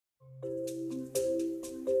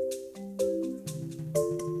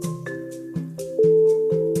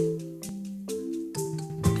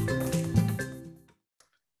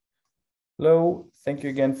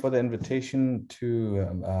thank you again for the invitation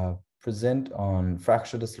to present on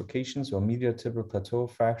fracture dislocations or medial tibial plateau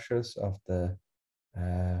fractures of the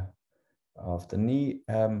knee.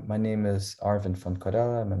 My name is Arvind von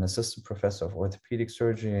Keudell. I'm an assistant professor of orthopedic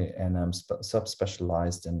surgery, and I'm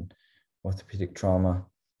subspecialized in orthopedic trauma.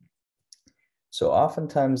 So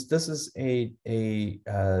oftentimes this is a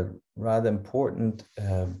rather important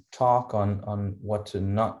talk on what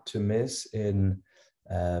not to miss in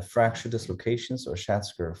fracture dislocations or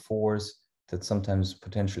Schatzker 4s that sometimes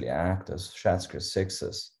potentially act as Schatzker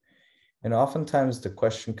 6s. And oftentimes the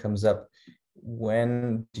question comes up,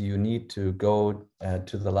 when do you need to go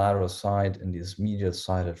to the lateral side in these medial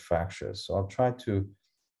sided fractures? So I'll try to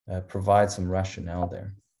provide some rationale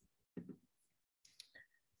there.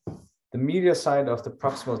 The medial side of the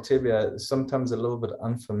proximal tibia is sometimes a little bit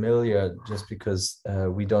unfamiliar just because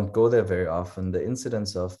we don't go there very often. The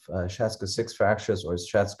incidence of Schatzker 6 fractures or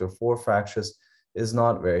Schatzker 4 fractures is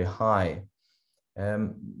not very high.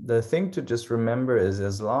 The thing to just remember is,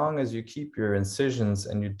 as long as you keep your incisions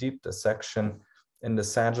and your deep dissection in the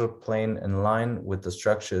sagittal plane in line with the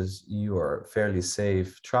structures, you are fairly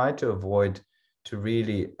safe. Try to avoid to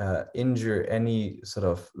really injure any sort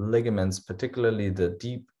of ligaments, particularly the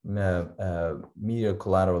deep medial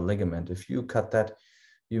collateral ligament. If you cut that,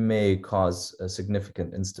 you may cause a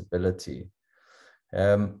significant instability.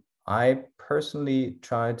 I personally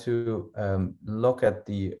try to look at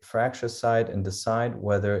the fracture side and decide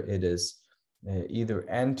whether it is either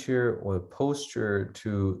anterior or posterior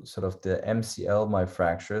to sort of the MCL my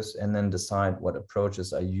fractures, and then decide what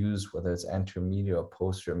approaches I use, whether it's anterior medial or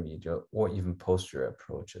posterior medial or even posterior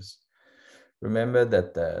approaches. Remember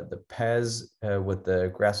that the pes with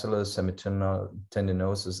the gracilis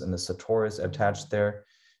semitendinosus and the sartorius attached there,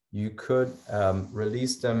 you could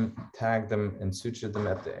release them, tag them, and suture them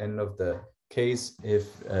at the end of the case if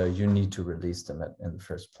you need to release them in the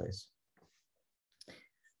first place.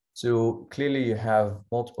 So clearly you have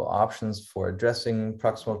multiple options for addressing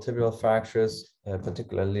proximal tibial fractures,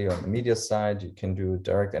 particularly on the medial side. You can do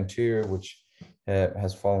direct anterior, which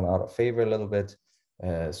has fallen out of favor a little bit,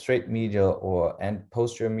 straight medial and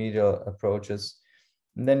posterior medial approaches.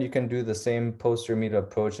 And then you can do the same posterior medial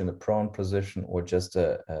approach in a prone position or just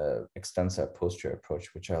a extensor posterior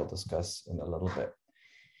approach, which I'll discuss in a little bit.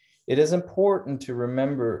 It is important to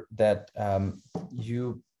remember that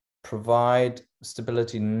you provide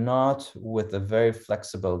stability not with a very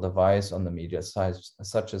flexible device on the medial side,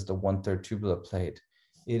 such as the 1/3 tubular plate.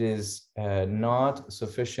 It is not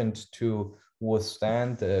sufficient to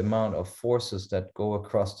withstand the amount of forces that go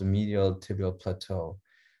across the medial tibial plateau.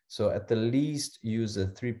 So at the least use a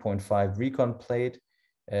 3.5 recon plate,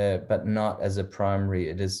 but not as a primary.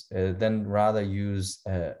 It is then rather use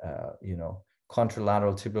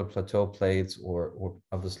contralateral tibial plateau plates or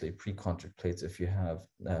obviously pre-contact plates if you have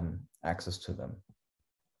access to them.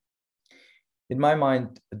 In my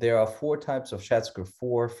mind, there are 4 types of Schatzker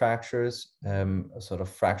 4 fractures, sort of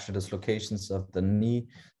fracture dislocations of the knee.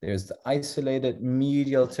 There's the isolated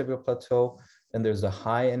medial tibial plateau, and there's a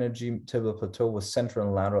high energy tibial plateau with central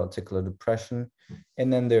and lateral articular depression.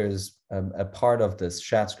 And then there's a part of this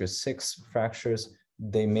Schatzker 6 fractures.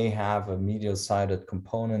 They may have a medial sided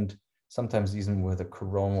component, sometimes even with a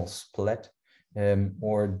coronal split,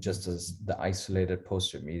 or just as the isolated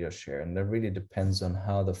posterior medial shear. And that really depends on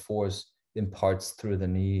how the force imparts through the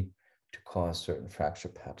knee to cause certain fracture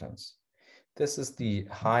patterns. This is the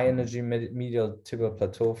high energy medial tibial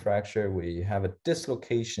plateau fracture, where you have a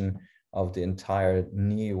dislocation of the entire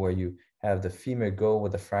knee, where you have the femur go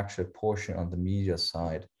with a fractured portion on the medial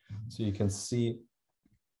side. So you can see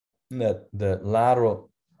that the lateral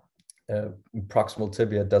proximal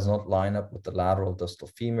tibia does not line up with the lateral distal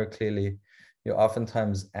femur clearly. You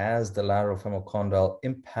oftentimes, as the lateral femoral condyle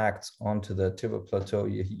impacts onto the tibial plateau,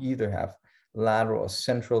 you either have lateral or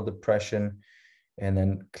central depression. And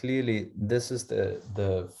then clearly this is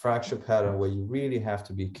the fracture pattern where you really have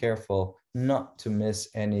to be careful not to miss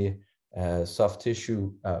any soft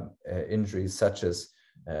tissue injuries, such as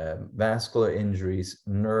vascular injuries,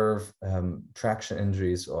 nerve traction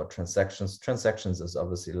injuries, or transections. Transections is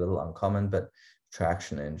obviously a little uncommon, but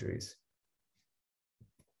traction injuries.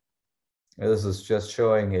 This is just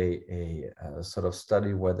showing a sort of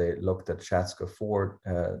study where they looked at Schatzker 4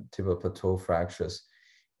 tibial plateau fractures,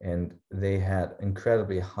 and they had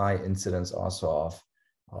incredibly high incidence also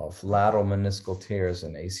of lateral meniscal tears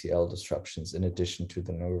and ACL disruptions, in addition to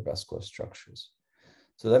the neurovascular structures.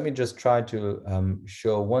 So let me just try to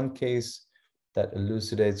show one case that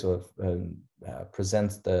elucidates or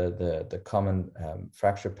presents the common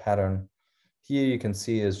fracture pattern. Here you can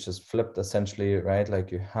see it's just flipped essentially, right?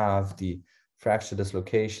 Like you have the fracture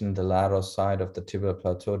dislocation, the lateral side of the tibial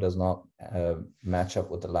plateau does not match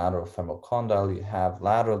up with the lateral femoral condyle. You have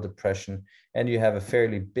lateral depression, and you have a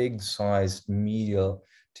fairly big sized medial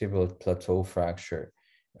tibial plateau fracture.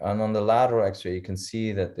 And on the lateral x-ray, you can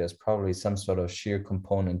see that there's probably some sort of shear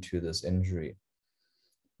component to this injury.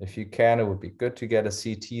 If you can, it would be good to get a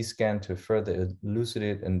CT scan to further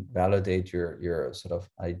elucidate and validate your sort of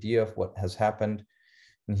idea of what has happened.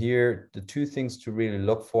 And here, the two things to really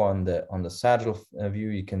look for on the sagittal view,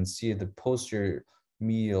 you can see the posterior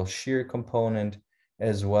medial shear component,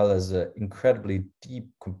 as well as an incredibly deep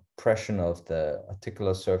compression of the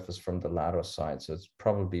articular surface from the lateral side. So it's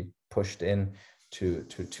probably pushed in to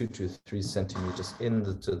 2 to 3 centimeters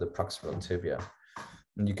into the proximal tibia.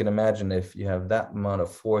 And you can imagine if you have that amount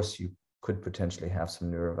of force, you could potentially have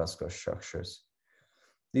some neurovascular structures.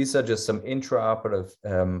 These are just some intraoperative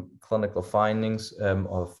clinical findings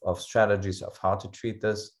of strategies of how to treat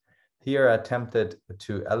this. Here I attempted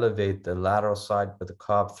to elevate the lateral side with the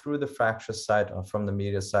cob through the fracture site or from the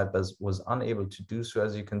medial side, but was unable to do so,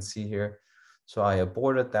 as you can see here. So I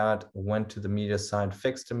aborted that, went to the medial side,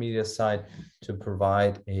 fixed the medial side to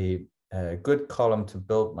provide a good column to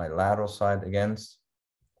build my lateral side against.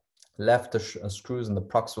 Left the screws in the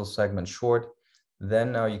proximal segment short.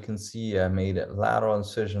 Then now you can see I made a lateral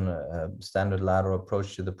incision, a standard lateral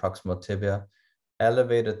approach to the proximal tibia,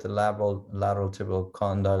 elevated the lateral tibial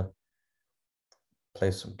condyle,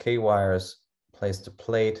 placed some K-wires, placed a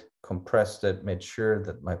plate, compressed it, made sure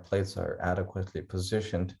that my plates are adequately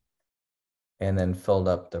positioned, and then filled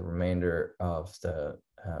up the remainder of the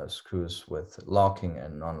screws with locking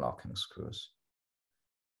and non-locking screws.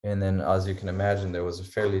 And then, as you can imagine, there was a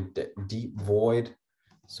fairly deep void.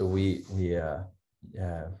 So we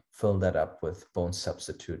filled that up with bone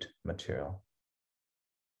substitute material.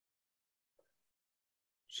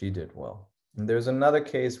 She did well. And there's another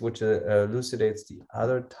case which elucidates the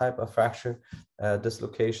other type of fracture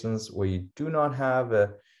dislocations where you do not have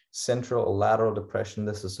a central or lateral depression.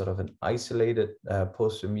 This is sort of an isolated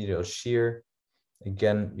posterior medial shear.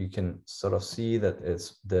 Again, you can sort of see that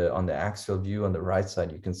it's on the axial view on the right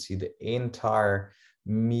side, you can see the entire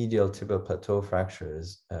medial tibial plateau fracture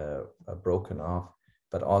is broken off.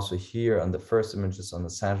 But also here on the first images on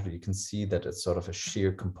the sagittal, you can see that it's sort of a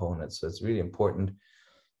shear component. So it's really important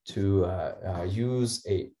to use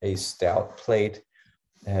a stout plate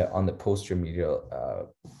on the posterior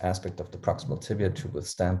medial aspect of the proximal tibia to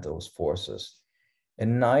withstand those forces. A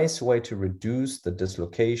nice way to reduce the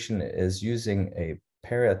dislocation is using a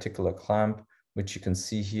periarticular clamp, which you can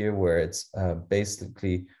see here, where it's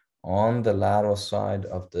basically on the lateral side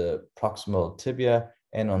of the proximal tibia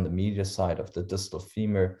and on the medial side of the distal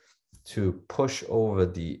femur to push over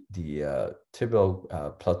the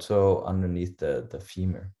tibial plateau underneath the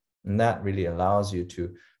femur. And that really allows you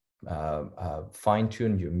to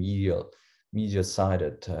fine-tune your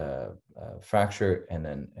medial-sided fracture and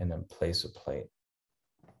then place a plate.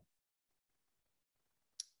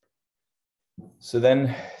 So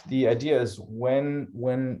then the idea is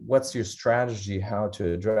what's your strategy, how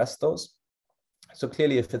to address those? So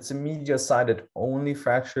clearly, if it's a medial-sided only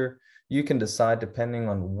fracture, you can decide depending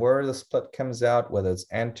on where the split comes out, whether it's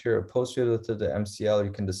anterior or posterior to the MCL,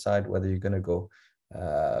 you can decide whether you're going to go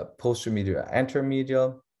posterior medial or anterior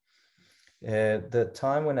medial. The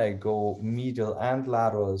time when I go medial and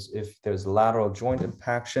lateral is if there's lateral joint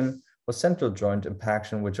impaction or central joint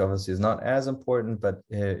impaction, which obviously is not as important, but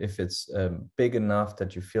if it's big enough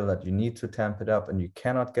that you feel that you need to tamp it up and you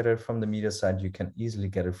cannot get it from the medial side, you can easily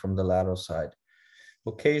get it from the lateral side.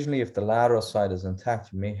 Occasionally, if the lateral side is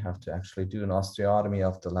intact, you may have to actually do an osteotomy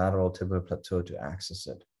of the lateral tibial plateau to access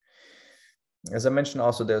it. As I mentioned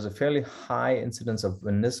also, there's a fairly high incidence of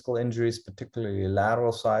meniscal injuries, particularly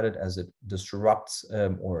lateral-sided, as it disrupts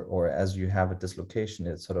or as you have a dislocation,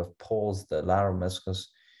 it sort of pulls the lateral meniscus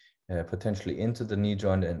potentially into the knee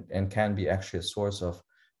joint and can be actually a source of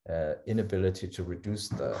inability to reduce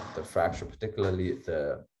the fracture, particularly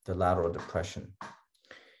the lateral depression.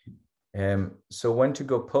 So when to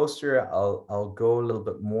go posterior, I'll go a little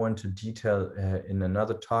bit more into detail in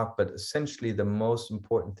another talk, but essentially the most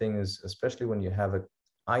important thing is, especially when you have an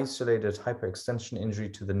isolated hyperextension injury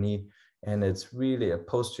to the knee, and it's really a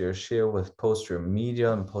posterior shear with posterior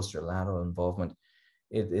medial and posterior lateral involvement,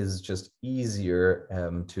 it is just easier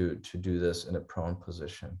to do this in a prone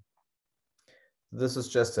position. This is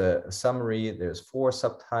just a summary. There's 4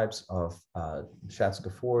 subtypes of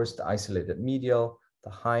Schatzker-4s: the isolated medial, the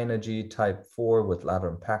high energy type 4 with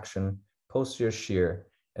lateral impaction, posterior shear,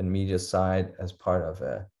 and medial side as part of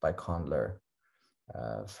a bicondylar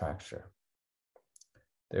fracture.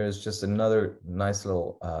 There is just another nice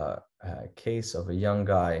little case of a young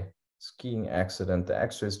guy skiing accident. The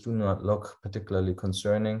x-rays do not look particularly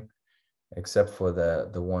concerning, except for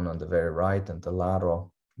the one on the very right and the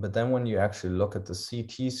lateral. But then when you actually look at the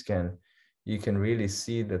CT scan, you can really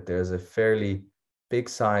see that there's a fairly big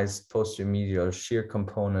sized posterior medial shear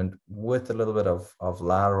component with a little bit of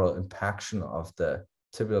lateral impaction of the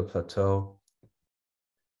tibial plateau.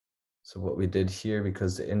 So what we did here,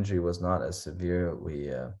 because the injury was not as severe,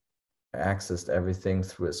 we accessed everything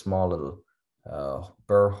through a small little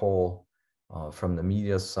burr hole from the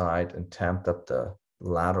medial side and tamped up the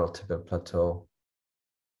lateral tibial plateau,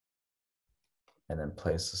 and then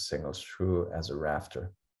placed a single screw as a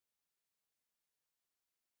rafter.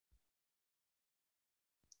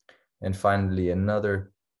 And finally,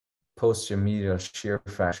 another posterior medial shear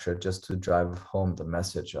fracture, just to drive home the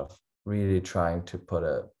message of really trying to put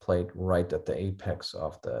a plate right at the apex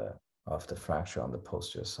of the fracture on the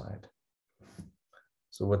posterior side.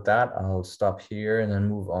 So with that, I'll stop here and then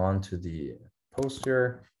move on to the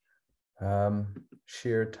posterior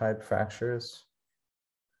shear type fractures.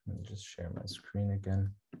 Let me just share my screen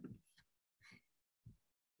again.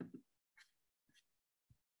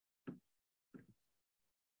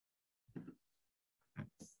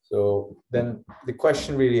 So then the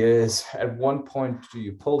question really is, at one point, do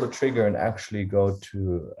you pull the trigger and actually go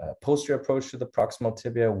to a posterior approach to the proximal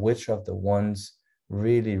tibia? Which of the ones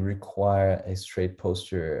really require a straight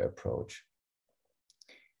posterior approach?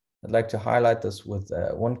 I'd like to highlight this with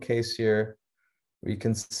one case here. We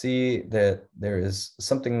can see that there is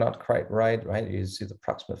something not quite right? You see the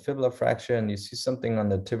proximal fibular fracture and you see something on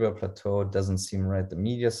the tibial plateau. It doesn't seem right. The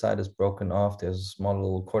medial side is broken off. There's a small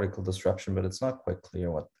little cortical disruption, but it's not quite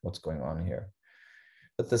clear what's going on here.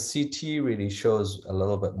 But the CT really shows a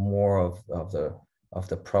little bit more of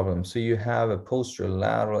the problem. So you have a posterior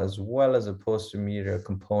lateral as well as a posterior medial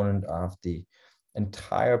component of the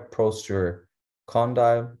entire posterior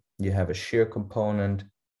condyle. You have a shear component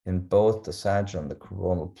in both the sagittal and the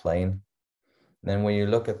coronal plane. And then when you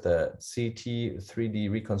look at the CT 3D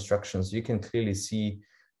reconstructions, you can clearly see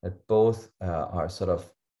that both are sort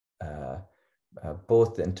of,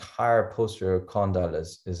 both the entire posterior condyle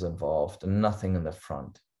is involved and nothing in the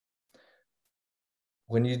front.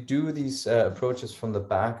 When you do these approaches from the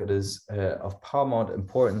back, it is of paramount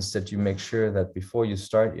importance that you make sure that before you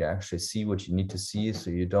start, you actually see what you need to see so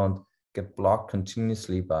you don't get blocked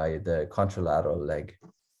continuously by the contralateral leg.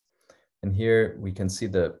 And here we can see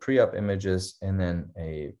the pre-op images and then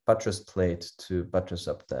a buttress plate to buttress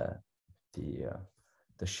up the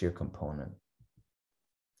shear component.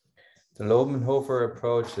 The Lobenhofer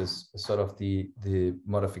approach is sort of the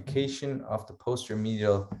modification of the posterior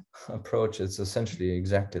medial approach. It's essentially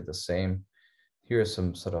exactly the same. Here are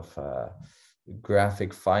some sort of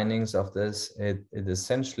graphic findings of this. It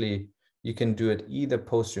essentially, you can do it either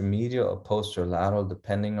posterior medial or posterior lateral,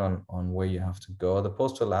 depending on where you have to go. The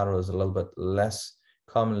posterior lateral is a little bit less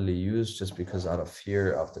commonly used just because out of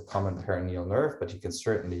fear of the common perineal nerve, but you can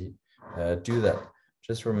certainly do that.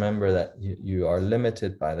 Just remember that you are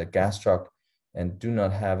limited by the gastroc and do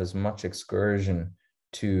not have as much excursion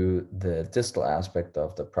to the distal aspect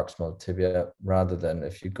of the proximal tibia rather than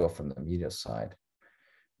if you go from the medial side.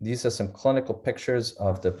 These are some clinical pictures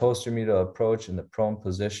of the posterior medial approach in the prone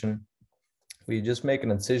position. We just make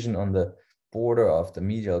an incision on the border of the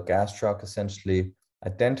medial gastroc, essentially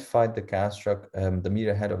identified the gastroc, the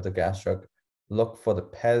medial head of the gastroc, look for the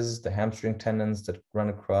pes, the hamstring tendons that run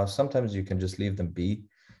across. Sometimes you can just leave them be.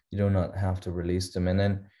 You do not have to release them.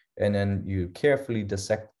 And then you carefully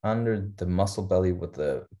dissect under the muscle belly with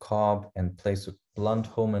the cob and place a blunt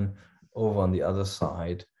homen over on the other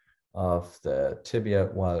side of the tibia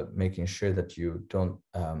while making sure that you don't,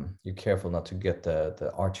 you're careful not to get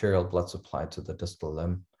the arterial blood supply to the distal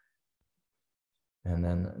limb. And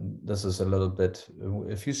then this is a little bit,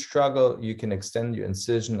 if you struggle, you can extend your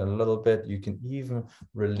incision a little bit. You can even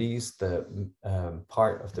release the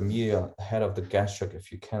part of the medial head of the gastric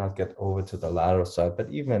if you cannot get over to the lateral side.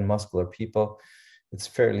 But even in muscular people, it's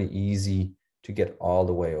fairly easy to get all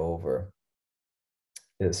the way over.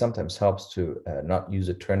 It sometimes helps to not use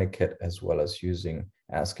a tourniquet, as well as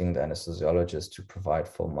asking the anesthesiologist to provide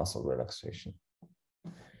full muscle relaxation.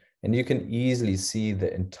 And you can easily see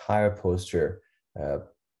the entire posterior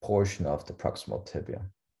portion of the proximal tibia.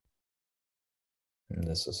 And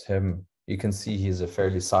this is him. You can see he's a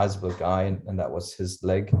fairly sizable guy, and that was his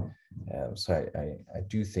leg. So I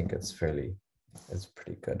do think it's pretty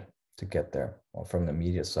good to get there from the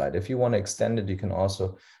medial side. If you want to extend it, you can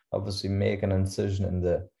also obviously make an incision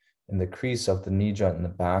in the crease of the knee joint in the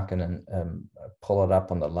back and then pull it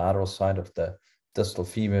up on the lateral side of the distal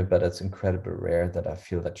femur, but it's incredibly rare that I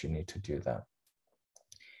feel that you need to do that.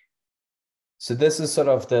 So this is sort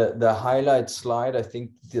of the highlight slide. I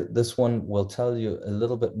think this one will tell you a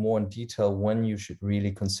little bit more in detail when you should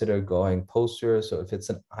really consider going posterior. So if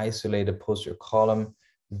it's an isolated posterior column,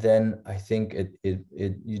 then I think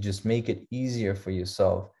you just make it easier for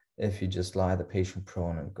yourself if you just lie the patient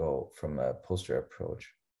prone and go from a posterior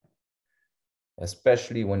approach,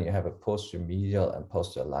 especially when you have a posterior medial and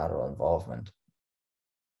posterior lateral involvement.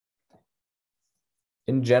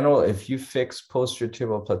 In general, if you fix posterior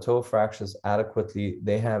tibial plateau fractures adequately,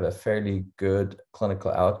 they have a fairly good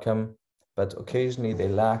clinical outcome, but occasionally they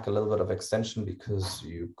lack a little bit of extension because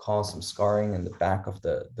you cause some scarring in the back of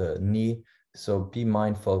the knee. So be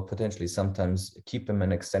mindful, potentially sometimes keep them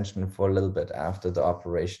in extension for a little bit after the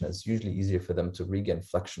operation. It's usually easier for them to regain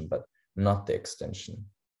flexion, but not the extension.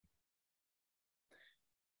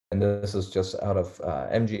 And this is just out of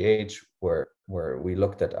MGH, where we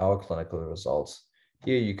looked at our clinical results.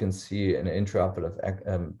 Here you can see an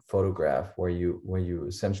intraoperative photograph where you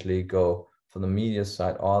essentially go from the medial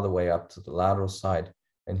side all the way up to the lateral side.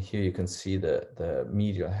 And here you can see the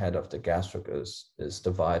medial head of the gastric is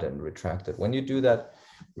divided and retracted. When you do that,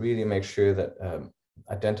 really make sure that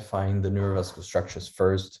identifying the neurovascular structures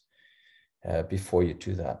first before you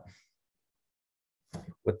do that.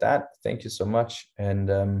 With that, thank you so much.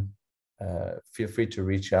 And feel free to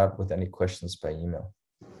reach out with any questions by email.